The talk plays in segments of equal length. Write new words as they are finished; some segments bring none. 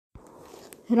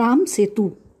Ram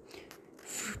Setu,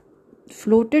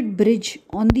 floated bridge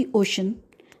on the ocean.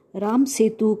 Ram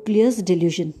Setu clears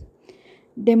delusion.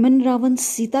 Demon Ravan's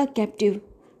Sita captive,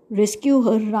 rescue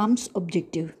her Ram's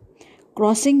objective.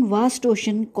 Crossing vast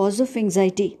ocean, cause of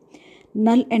anxiety.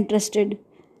 Null entrusted,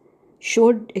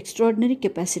 showed extraordinary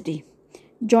capacity.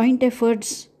 Joint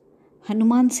efforts,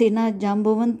 Hanuman Sena,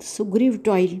 Jambavant, Sugriv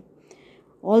toil.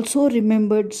 Also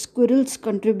remembered squirrel's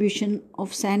contribution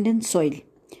of sand and soil.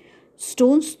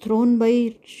 Stones thrown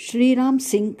by Sri Ram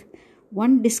sink,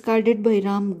 one discarded by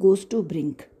Ram goes to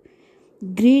brink.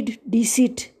 Greed,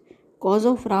 deceit, cause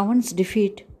of Ravan's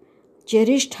defeat.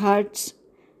 Cherished hearts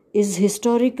is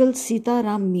historical Sita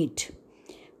Ram meet.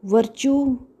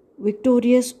 Virtue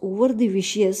victorious over the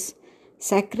vicious,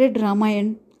 sacred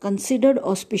Ramayan considered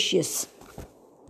auspicious.